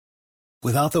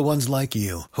Without the ones like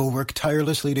you, who work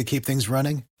tirelessly to keep things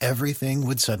running, everything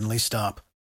would suddenly stop.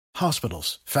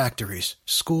 Hospitals, factories,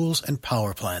 schools, and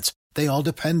power plants, they all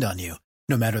depend on you.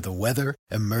 No matter the weather,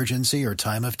 emergency, or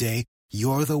time of day,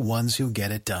 you're the ones who get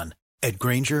it done. At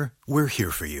Grainger, we're here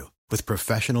for you with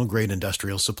professional-grade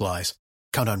industrial supplies.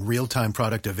 Count on real-time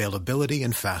product availability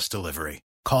and fast delivery.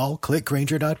 Call, click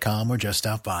Grainger.com, or just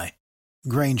stop by.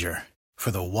 Grainger, for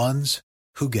the ones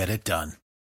who get it done.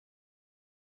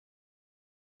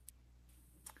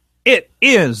 It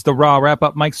is the Raw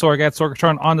Wrap-Up. Mike Sorg at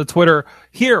Sorgatron on the Twitter.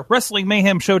 Here,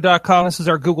 WrestlingMayhemShow.com. This is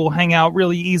our Google Hangout.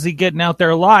 Really easy getting out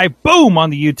there live. Boom! On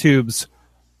the YouTube's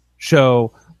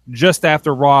show just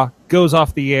after Raw goes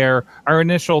off the air. Our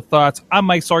initial thoughts. I'm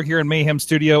Mike Sorg here in Mayhem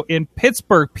Studio in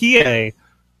Pittsburgh, PA.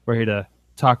 We're here to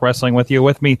talk wrestling with you.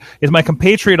 With me is my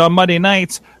compatriot on Monday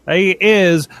nights. He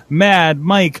is Mad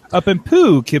Mike up in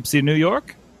Poughkeepsie, New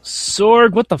York.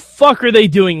 Sorg, what the fuck are they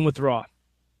doing with Raw?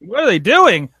 What are they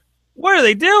doing? What are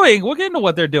they doing? We'll get into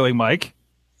what they're doing, Mike.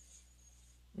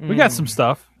 We got some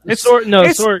stuff.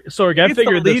 Sorg, I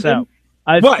figured this out.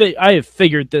 I have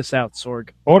figured this out,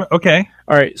 Sorg. Okay.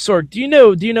 All right, Sorg, do you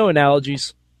know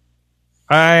analogies?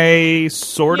 I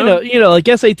sort of. You know, like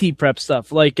SAT prep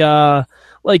stuff. Like bear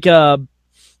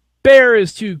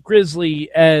is to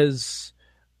grizzly as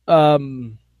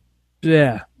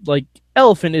like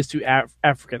elephant is to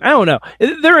African. I don't know.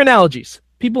 They're analogies.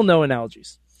 People know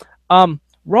analogies.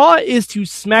 Raw is to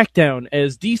SmackDown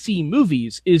as DC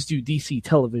movies is to DC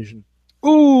television.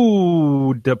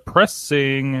 Ooh,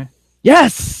 depressing.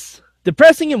 Yes!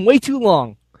 Depressing and way too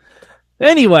long.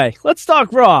 Anyway, let's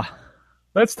talk Raw.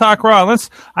 I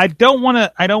don't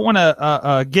want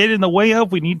to get in the way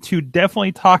of. We need to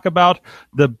definitely talk about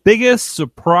the biggest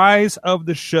surprise of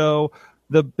the show,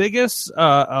 the biggest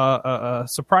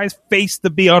surprise face to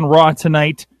be on Raw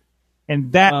tonight,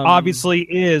 and that obviously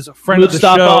is friend of the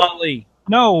show. Ali.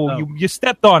 No, you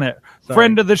stepped on it. Sorry.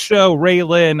 Friend of the show, Ray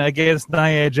Lyn against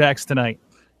Nia Jax tonight.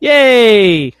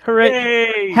 Yay! Hooray!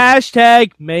 Yay.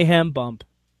 Hashtag Mayhem Bump.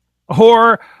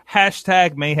 Or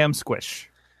hashtag Mayhem Squish.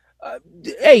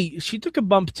 Hey, she took a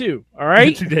bump too, all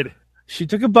right? She did. She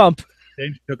took a bump.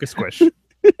 Then she took a squish.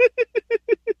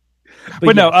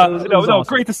 But yeah, awesome.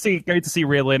 Great to see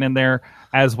Ray Lyn in there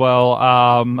as well.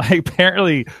 I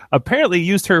apparently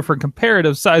used her for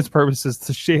comparative size purposes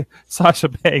to Sasha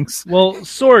Banks. Well,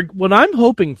 Sorg, what I'm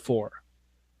hoping for,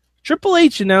 Triple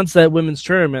H announced that women's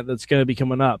tournament that's going to be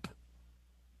coming up.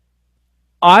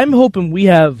 I'm hoping we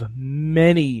have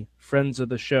many friends of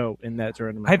the show in that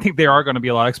tournament. I think there are going to be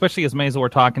a lot, especially as many as we're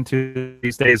talking to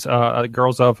these days.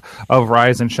 Girls of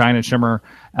Rise and Shine and Shimmer.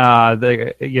 I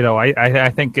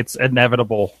think it's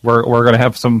inevitable. We're going to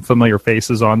have some familiar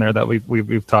faces on there that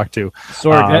we've talked to.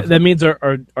 Sorry, that means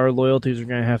our loyalties are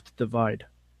going to have to divide.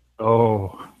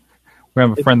 Oh, we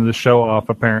have a friend of the show off.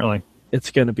 Apparently,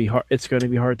 it's going to be hard. It's going to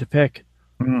be hard to pick.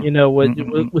 You know, with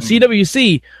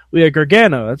CWC, we have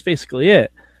Gargano. That's basically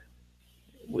it.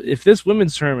 If this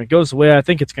women's tournament goes the way I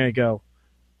think it's going to go,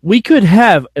 we could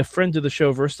have a friend of the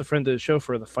show versus a friend of the show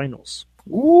for the finals.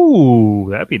 Ooh,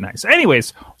 that'd be nice.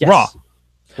 Anyways, yes.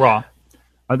 Raw.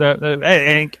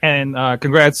 And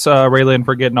congrats, Ray Lyn,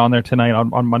 for getting on there tonight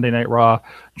on Monday Night Raw,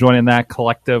 joining that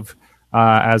collective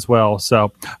as well.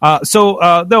 So then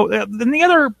the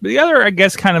other, I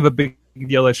guess, kind of a big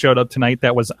deal that showed up tonight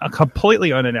that was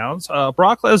completely unannounced.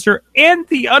 Brock Lesnar and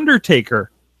the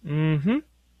Undertaker. Mm-hmm.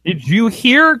 Did you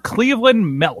hear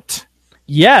Cleveland melt?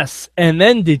 Yes, and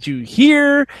then did you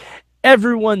hear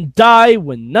everyone die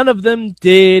when none of them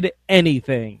did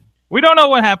anything? We don't know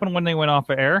what happened when they went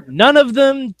off of air. None of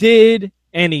them did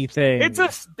anything. It's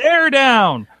a stare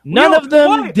down. None of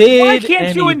them did Why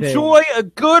can't you enjoy a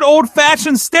good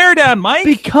old-fashioned stare down, Mike?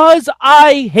 Because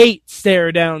I hate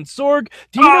stare down, Sorg.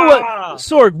 Do you know what,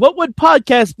 Sorg, what would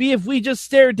podcasts be if we just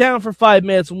stared down for 5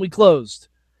 minutes when we closed?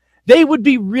 They would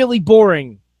be really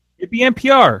boring. It'd be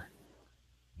NPR.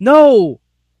 No,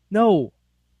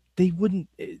 they wouldn't.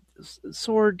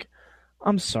 Sorg,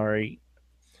 I'm sorry.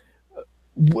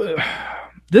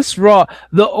 This Raw,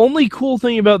 the only cool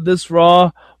thing about this Raw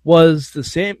was the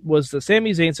Sami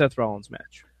Zayn Seth Rollins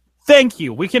match. Thank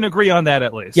you. We can agree on that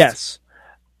at least. Yes,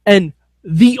 and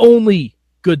the only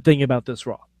good thing about this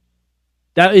Raw.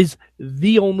 That is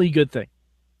the only good thing.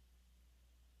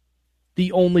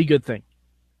 The only good thing,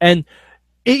 and.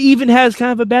 It even has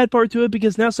kind of a bad part to it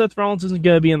because now Seth Rollins isn't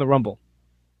going to be in the Rumble.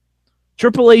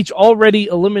 Triple H already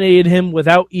eliminated him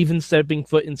without even stepping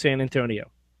foot in San Antonio.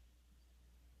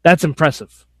 That's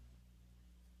impressive.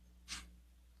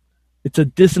 It's a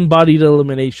disembodied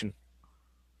elimination.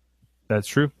 That's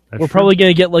true. We're probably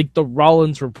going to get like the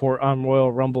Rollins report on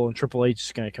Royal Rumble and Triple H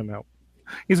is going to come out.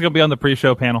 He's going to be on the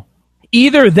pre-show panel.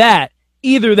 Either that,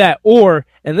 or,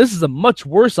 and this is a much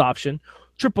worse option,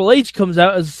 Triple H comes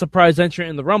out as a surprise entrant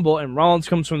in the Rumble, and Rollins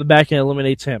comes from the back and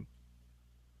eliminates him.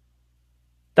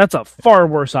 That's a far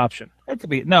worse option. It could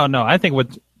be no. I think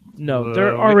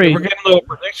they're already. We're getting little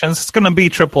predictions. It's going to be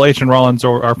Triple H and Rollins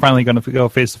are finally going to go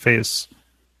face to face,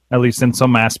 at least in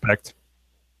some aspect.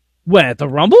 When at the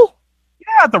Rumble?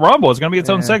 Yeah, at the Rumble. It's going to be its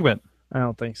own segment. I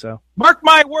don't think so. Mark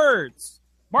my words.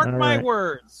 Mark my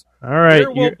words. All right.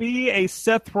 There will be a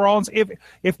Seth Rollins.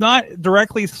 If not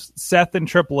directly Seth and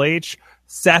Triple H,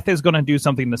 Seth is going to do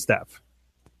something to Steph.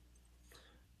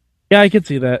 Yeah, I can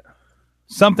see that.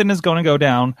 Something is going to go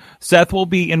down. Seth will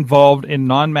be involved in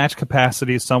non-match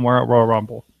capacity somewhere at Royal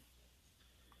Rumble.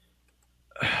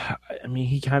 I mean,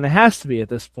 he kind of has to be at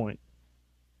this point.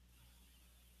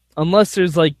 Unless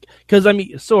there's because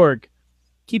Sorg,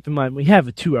 keep in mind, we have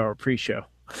a 2-hour pre-show.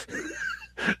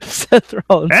 Seth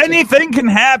Rollins. Anything can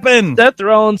happen. Seth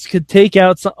Rollins could take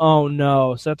out oh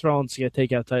no. Seth Rollins could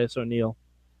take out Titus O'Neil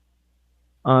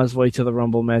on his way to the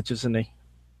Rumble match, isn't he?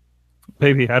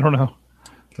 Maybe. I don't know.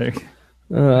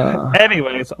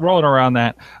 Anyways, rolling around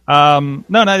that. No,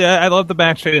 I love the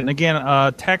match. And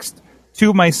again, text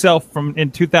to myself from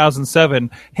in 2007.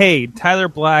 Hey, Tyler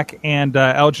Black and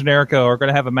El Generico are going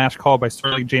to have a match called by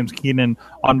Sterling James Keenan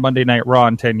on Monday Night Raw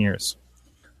in 10 years.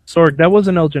 Sorg, that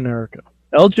wasn't El Generico.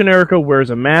 El Generico wears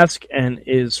a mask and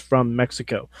is from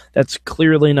Mexico. That's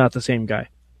clearly not the same guy.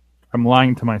 I'm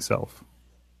lying to myself.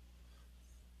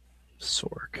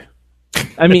 Sorg.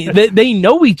 I mean, they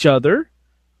know each other.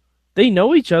 They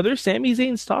know each other. Sami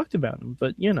Zayn's talked about him,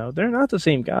 but, they're not the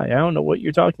same guy. I don't know what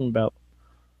you're talking about.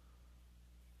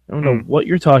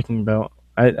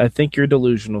 I think you're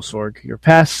delusional, Sorg. Your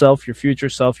past self, your future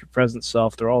self, your present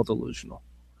self, they're all delusional.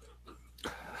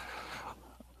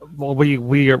 Well,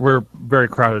 we're very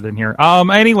crowded in here.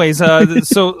 Anyways,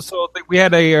 so we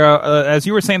had as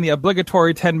you were saying, the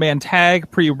obligatory 10-man tag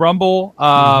pre-Rumble,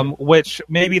 which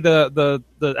maybe the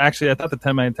actually I thought the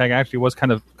 10-man tag actually was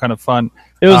kind of fun.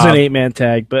 It was an 8-man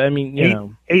tag, but I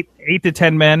mean, eight to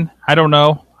 10 men. I don't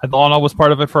know. Lana was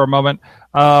part of it for a moment,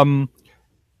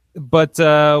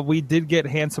 but we did get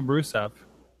Handsome Rusev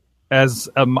as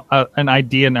an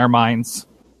idea in our minds.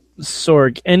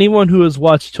 Sorg, anyone who has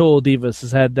watched Total Divas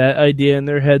has had that idea in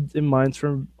their heads and minds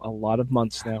for a lot of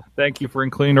months now. Thank you for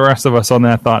including the rest of us on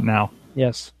that thought now.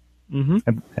 Yes. Mm-hmm.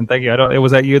 And thank you.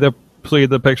 Was that you that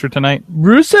pleated the picture tonight?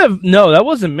 Rusev, no, that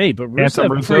wasn't me, but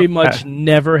Rusev pretty much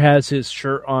never has his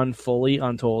shirt on fully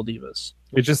on Total Divas.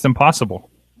 It's just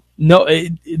impossible. No,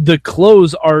 the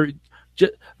clothes are...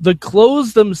 The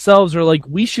clothes themselves are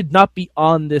we should not be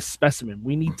on this specimen.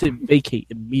 We need to vacate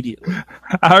immediately.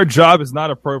 Our job is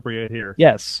not appropriate here.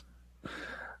 Yes.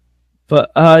 But,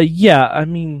 yeah, I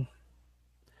mean,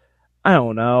 I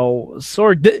don't know.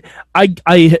 Sorg,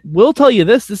 I will tell you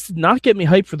this did not get me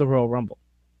hyped for the Royal Rumble.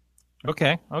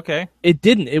 Okay. It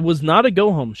didn't. It was not a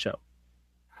go-home show.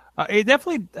 It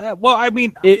definitely,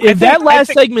 if that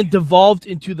last segment devolved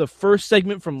into the first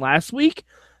segment from last week,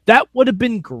 that would have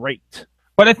been great.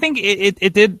 But I think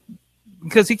it did,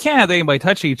 because you can't have anybody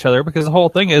touch each other, because the whole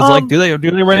thing is do they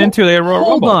run into the Royal Rumble?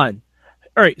 Hold on.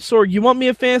 All right, Sorg, you want me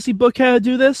to fantasy book how to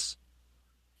do this?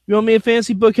 You want me to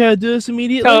fantasy book how to do this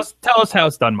immediately? Tell us how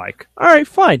it's done, Mike. All right,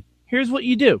 fine. Here's what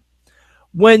you do.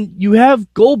 When you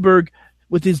have Goldberg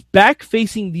with his back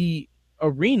facing the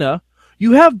arena,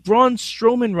 you have Braun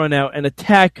Strowman run out and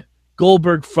attack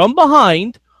Goldberg from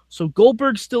behind, so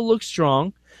Goldberg still looks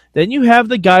strong. Then you have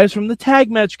the guys from the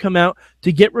tag match come out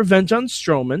to get revenge on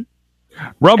Strowman.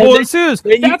 Rumble ensues.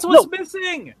 That's what's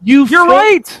missing. You're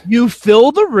right. You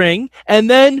fill the ring, and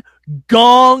then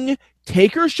Gong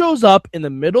Taker shows up in the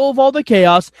middle of all the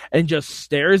chaos and just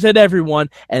stares at everyone,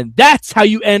 and that's how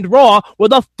you end Raw,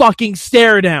 with a fucking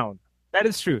stare down. That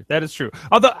is true.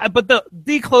 Although, but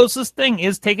the closest thing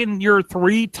is taking your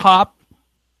 3 top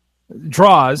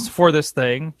draws for this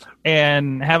thing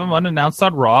and have them unannounced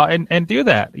on Raw and do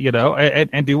that,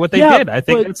 and do what they did. I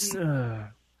think it's.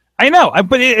 I know,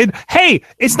 but hey,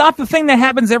 it's not the thing that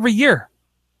happens every year.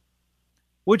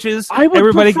 Which is I would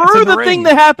everybody prefer the thing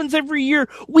that happens every year.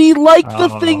 We like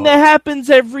the thing that happens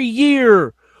every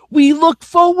year. We look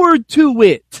forward to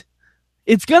it.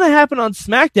 It's going to happen on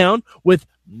SmackDown with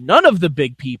none of the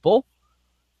big people.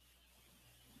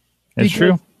 It's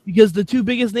true. Because the 2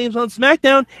 biggest names on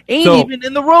SmackDown ain't even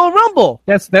in the Royal Rumble.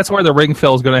 That's where the ring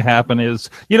fill is going to happen. Is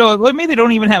maybe they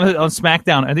don't even have it on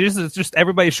SmackDown, and it's just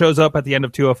everybody shows up at the end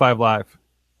of 205 Live.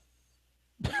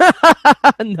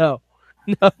 No,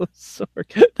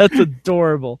 Sorg, that's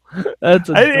adorable. That's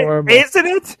adorable,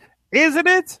 isn't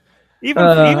it?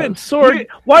 Even Sorg,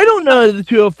 why don't the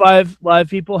 205 Live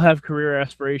people have career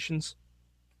aspirations?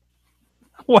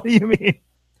 What do you mean?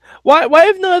 Why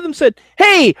have none of them said,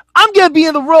 "Hey, I'm gonna be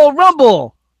in the Royal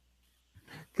Rumble"?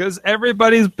 Because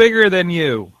everybody's bigger than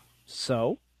you.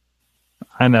 So,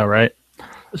 I know, right?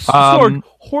 Sorg,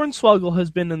 Hornswoggle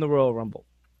has been in the Royal Rumble.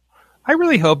 I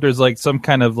really hope there's like some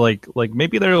kind of like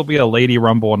maybe there will be a Lady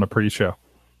Rumble on the pre-show.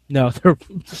 No,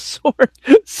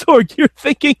 Sorg, you're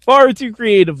thinking far too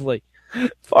creatively.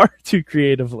 Far too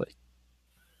creatively.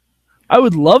 I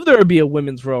would love there to be a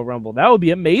women's Royal Rumble. That would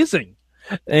be amazing.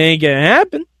 It ain't gonna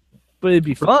happen, but it'd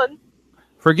be fun.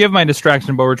 Forgive my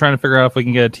distraction, but we're trying to figure out if we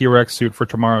can get a T-Rex suit for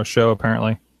tomorrow's show,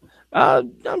 apparently.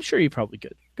 I'm sure you probably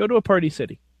could. Go to a Party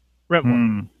City. Rent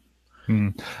one.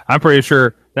 I'm pretty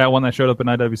sure that one that showed up in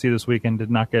IWC this weekend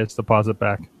did not get its deposit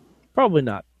back. Probably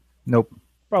not. Nope.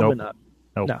 Probably not.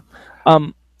 Nope.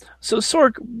 No. So,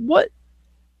 Sorg, what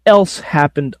else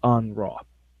happened on Raw?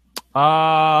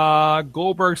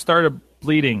 Goldberg started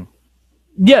bleeding.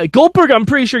 Yeah, Goldberg, I'm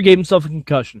pretty sure, gave himself a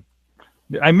concussion.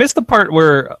 I missed the part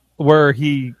where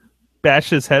he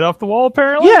bashed his head off the wall,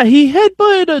 apparently? Yeah, he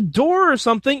headbutted a door or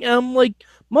something, and I'm like,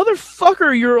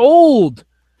 motherfucker, you're old.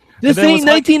 This ain't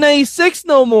 1996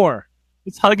 no more.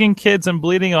 He's hugging kids and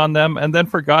bleeding on them, and then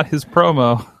forgot his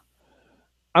promo.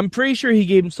 I'm pretty sure he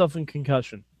gave himself a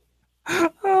concussion.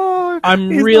 I'm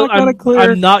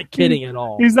not kidding at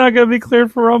all. He's not going to be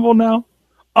cleared for Rumble now.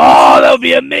 Oh, that would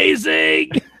be amazing.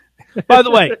 By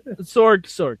the way,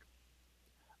 Sorg.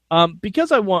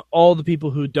 Because I want all the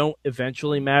people who don't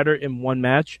eventually matter in one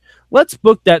match, let's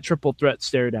book that triple threat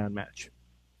stare down match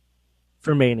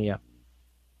for Mania.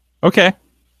 Okay.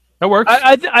 That works.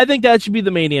 I think that should be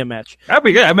the Mania match. That'd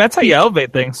be good. I mean, that's how you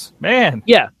elevate things. Man.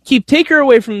 Yeah. Keep Taker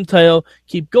away from the title.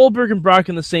 Keep Goldberg and Brock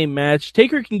in the same match.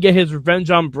 Taker can get his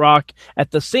revenge on Brock at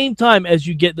the same time as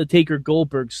you get the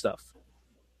Taker-Goldberg stuff.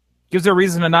 Gives a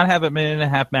reason to not have a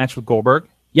minute-and-a-half match with Goldberg.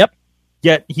 Yep.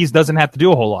 Yet he doesn't have to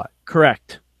do a whole lot.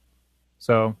 Correct.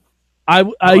 So I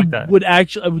like would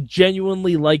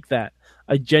genuinely like that.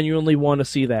 I genuinely want to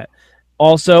see that.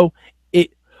 Also,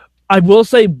 I will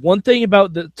say one thing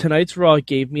about tonight's Raw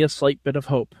gave me a slight bit of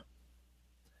hope.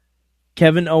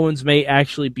 Kevin Owens may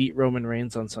actually beat Roman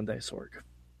Reigns on Sunday, Sorg.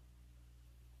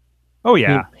 Oh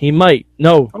yeah, he might.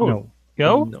 No.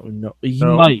 He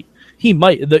might. He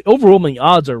might. The overwhelming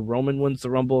odds are Roman wins the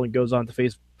Rumble and goes on to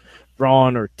face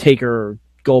Braun or Taker or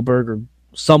Goldberg or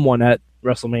someone at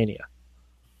WrestleMania.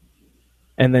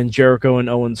 And then Jericho and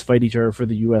Owens fight each other for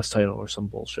the U.S. title or some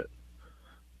bullshit.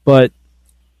 But,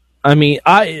 I mean,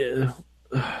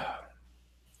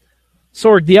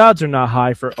 Sorg, the odds are not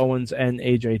high for Owens and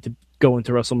AJ to go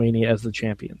into WrestleMania as the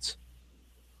champions.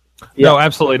 Yep. No,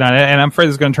 absolutely not. And I'm afraid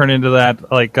it's going to turn into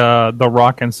that, like, the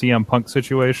Rock and CM Punk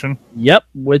situation. Yep,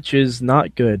 which is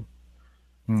not good.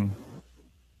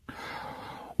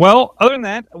 Well, other than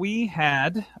that, we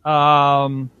had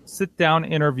sit-down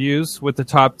interviews with the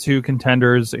top two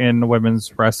contenders in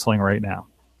women's wrestling right now.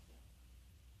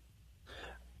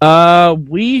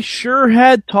 We sure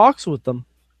had talks with them.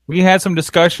 We had some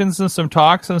discussions and some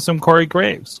talks and some Corey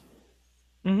Graves.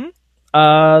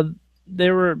 Mm-hmm.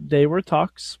 They were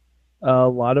talks. A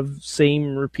lot of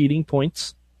same repeating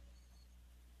points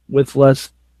with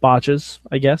less botches,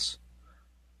 I guess.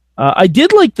 I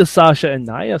did like the Sasha and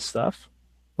Nia stuff.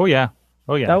 Oh yeah.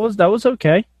 That was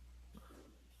okay.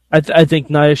 I think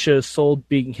Nia should have sold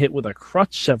being hit with a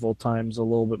crutch several times a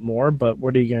little bit more, but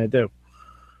what are you gonna do?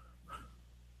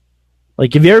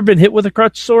 Like, have you ever been hit with a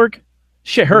crutch, Sorg?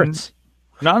 Shit hurts.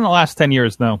 Not in the last 10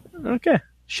 years, no. Okay.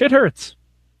 Shit hurts.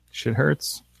 Shit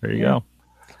hurts. There you go.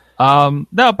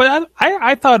 No, but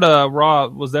I thought Raw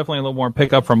was definitely a little more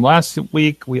pickup from last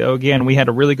week. We had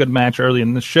a really good match early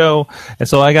in the show, and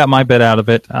so I got my bit out of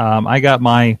it. I got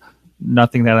my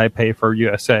nothing that I pay for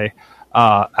USA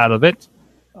out of it.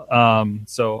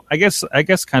 So I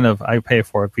guess kind of I pay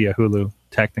for it via Hulu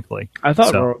technically. I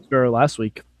thought it was better last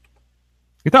week.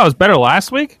 You thought it was better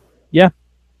last week? Yeah.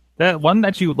 That one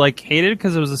that you like hated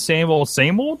because it was the same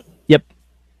old? Yep.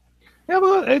 Yeah,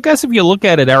 well, I guess if you look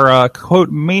at it, our quote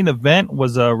main event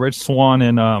was Rich Swann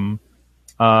and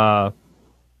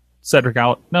Cedric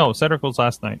out. No, Cedric was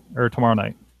last night or tomorrow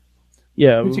night.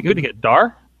 Yeah. Who did you get?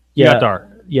 Dar? Yeah. You got Dar.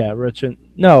 Yeah, Rich and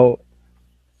no.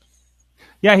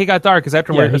 Yeah, he got Dar because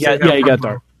afterwards he got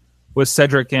Dar with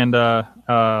Cedric and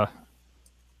Dar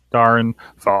and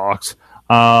Fox.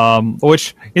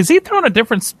 Which is he throwing a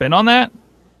different spin on that?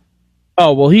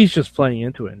 Oh well, he's just playing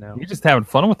into it now. He's just having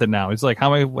fun with it now. He's like,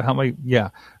 how many? Yeah,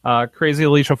 crazy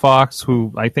Alicia Fox,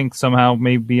 who I think somehow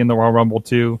may be in the Royal Rumble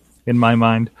too, in my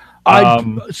mind.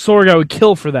 Sorg, I would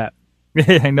kill for that.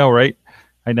 I know, right?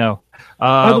 I know.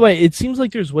 By the way, it seems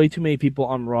like there's way too many people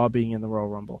on Raw being in the Royal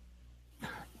Rumble.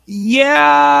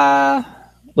 Yeah.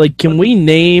 Like, can we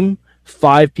name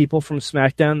 5 people from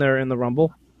SmackDown that are in the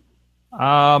Rumble?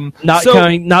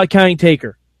 Not counting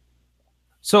Taker.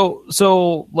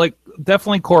 So like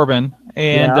definitely Corbin,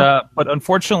 and but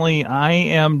unfortunately, I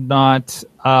am not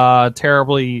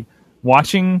terribly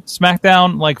watching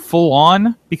SmackDown like full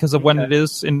on because of when it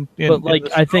is in but like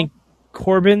I think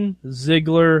Corbin,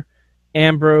 Ziggler,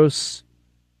 Ambrose,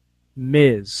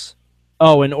 Miz,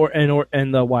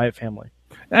 and the Wyatt family.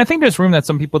 And I think there's room that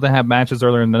some people that have matches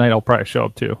earlier in the night will probably show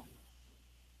up too.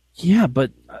 Yeah,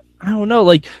 but I don't know.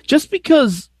 Like, just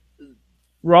because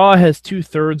Raw has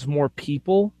 2/3 more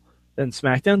people than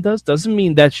SmackDown does, doesn't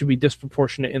mean that should be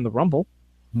disproportionate in the Rumble.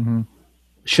 Mm-hmm.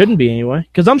 Shouldn't be anyway.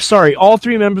 Because I'm sorry, all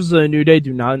 3 members of the New Day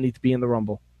do not need to be in the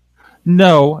Rumble.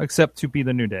 No, except to be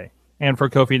the New Day. And for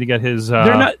Kofi to get his...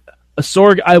 They're not...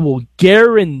 Sorg, I will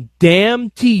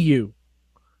guarantee you.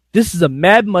 This is a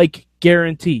Mad Mike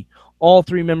guarantee. All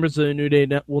 3 members of the New Day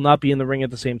will not be in the ring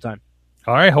at the same time.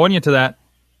 All right, holding you to that.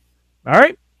 All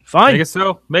right, fine. Make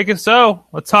it so.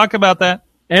 Let's talk about that.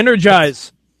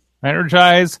 Energize,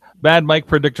 Mad Mike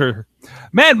predictor.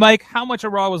 Mad Mike, how much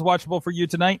of Raw was watchable for you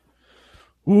tonight?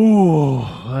 Ooh,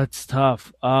 that's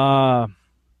tough. Hour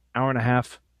and a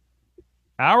half.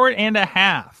 Hour and a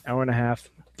half.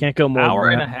 Can't go more. Hour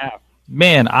and a half.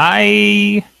 Man,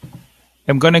 I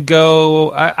am going to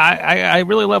go. I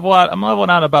really level out. I'm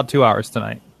leveling out about 2 hours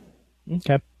tonight.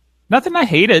 Okay. Nothing I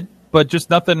hated, but just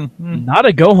nothing. Not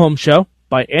a go home show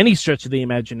by any stretch of the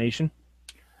imagination.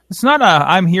 It's not a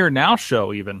I'm here now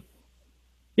show even.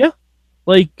 Yeah.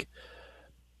 Like,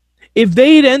 if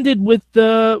they had ended with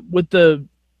the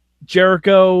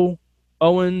Jericho,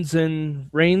 Owens, and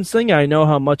Reigns thing, I know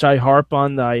how much I harp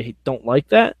on I don't like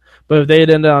that. But if they had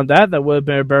ended on that would have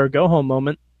been a better go-home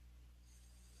moment.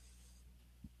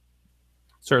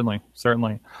 Certainly.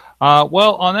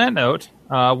 Well, on that note,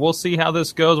 we'll see how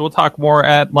this goes. We'll talk more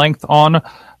at length on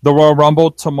the Royal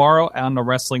Rumble tomorrow on the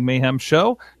Wrestling Mayhem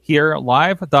Show here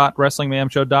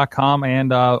live.wrestlingmayhemshow.com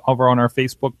and over on our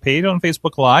Facebook page on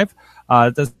Facebook Live.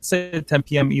 That's at 10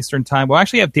 p.m. Eastern Time. We'll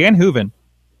actually have Dan Hooven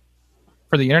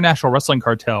for the International Wrestling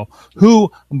Cartel,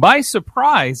 who, by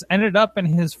surprise, ended up in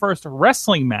his first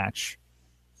wrestling match.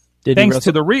 Did he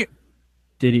wrestle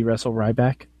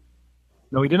Ryback?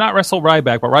 No, he did not wrestle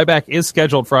Ryback, but Ryback is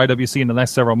scheduled for IWC in the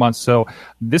next several months, so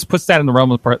this puts that in the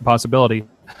realm of possibility.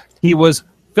 He was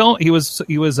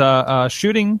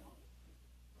shooting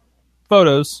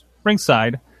photos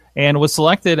ringside and was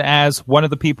selected as one of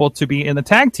the people to be in the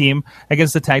tag team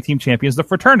against the tag team champions, the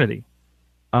Fraternity.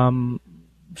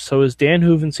 So is Dan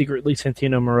Hooven secretly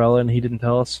Santino Marella and he didn't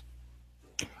tell us?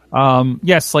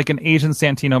 Yes, like an Asian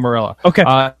Santino Marella. Okay.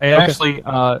 Actually,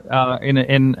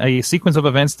 in a sequence of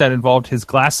events that involved his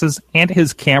glasses and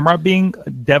his camera being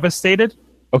devastated.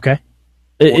 Okay.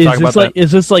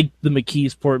 Is this like the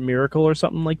McKeesport Miracle or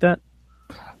something like that?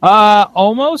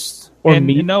 Almost. Or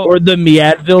the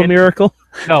Meadville Miracle?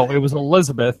 No, it was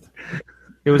Elizabeth.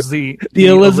 It was the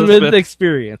Elizabeth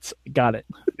Experience. Got it.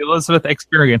 The Elizabeth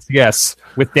Experience, yes,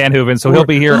 with Dan Hooven. So he'll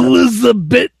be here.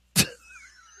 Elizabeth.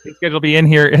 He's scheduled to be in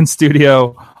here in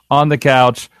studio on the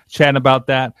couch chatting about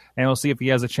that, and we'll see if he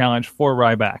has a challenge for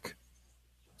Ryback.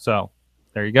 So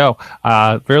there you go.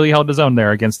 Really held his own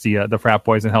there against the Frat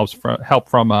Boys and help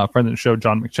from friend of the show,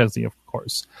 John McChesney, of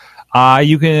course.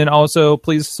 You can also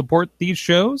please support these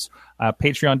shows.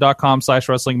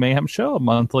 Patreon.com/Wrestling Mayhem Show. A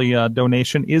monthly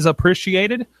donation is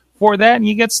appreciated for that, and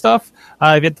you get stuff.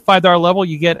 If you at the $5 level,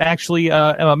 you get actually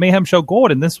a Mayhem Show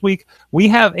Gold. And this week, we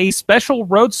have a special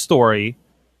road story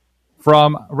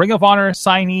from Ring of Honor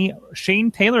signee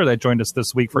Shane Taylor that joined us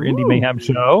this week for Indie Mayhem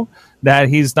Show that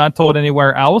he's not told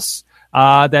anywhere else.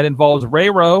 That involves Ray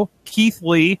Rowe, Keith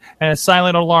Lee, and a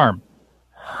silent alarm.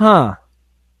 Huh.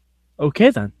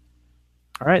 Okay, then.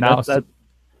 All right. Now,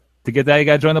 to get that, you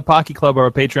got to join the Pocky Club over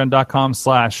at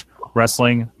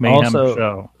patreon.com/Wrestling Mayhem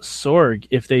Show. Sorg,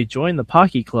 if they join the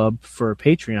Pocky Club for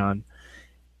Patreon,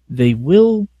 they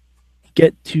will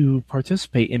get to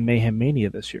participate in Mayhem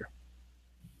Mania this year.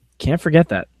 Can't forget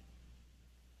that.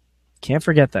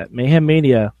 Mayhem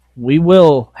Mania, we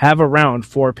will have a round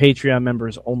for Patreon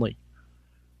members only,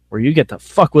 where you get to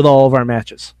fuck with all of our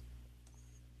matches.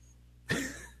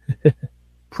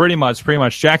 Pretty much.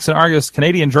 Jackson Argus,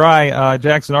 Canadian Dry.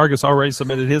 Jackson Argus already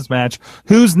submitted his match.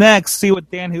 Who's next? See what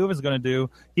Dan Hooven is going to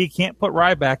do. He can't put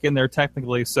Ryback in there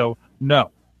technically, so no,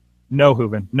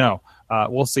 Hooven, no.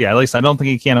 We'll see. At least I don't think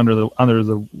he can under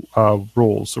the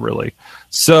rules, really.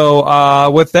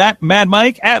 So with that, Mad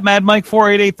Mike at Mad Mike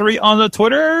 4883 on the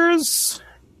Twitters.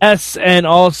 Yes, and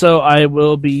also I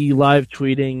will be live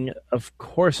tweeting, of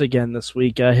course, again this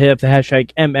week. Hit up the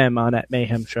hashtag MM on at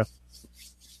Mayhem Show.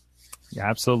 Yeah,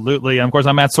 absolutely. And of course,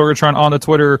 I'm at Sorgatron on the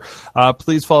Twitter.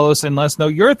 Please follow us and let us know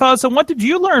your thoughts on what did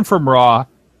you learn from Raw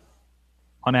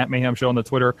on at Mayhem Show on the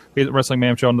Twitter, Wrestling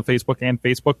Mayhem Show on the Facebook and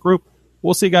Facebook group.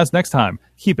 We'll see you guys next time.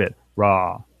 Keep it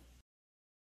raw.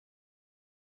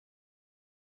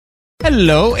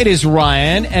 Hello, it is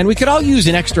Ryan, and we could all use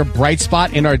an extra bright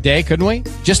spot in our day, couldn't we?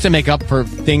 Just to make up for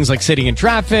things like sitting in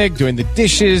traffic, doing the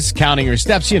dishes, counting your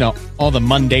steps, all the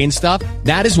mundane stuff.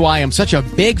 That is why I'm such a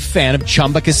big fan of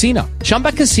Chumba Casino.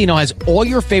 Chumba Casino has all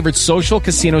your favorite social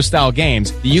casino-style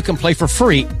games that you can play for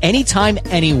free anytime,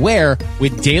 anywhere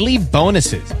with daily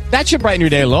bonuses. That should brighten your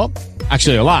day a little.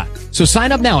 Actually, a lot. So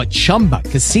sign up now at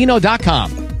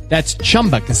ChumbaCasino.com. That's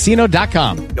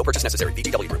ChumbaCasino.com. No purchase necessary.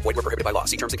 VGW Group. Void where prohibited by law.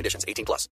 See terms and conditions. 18+.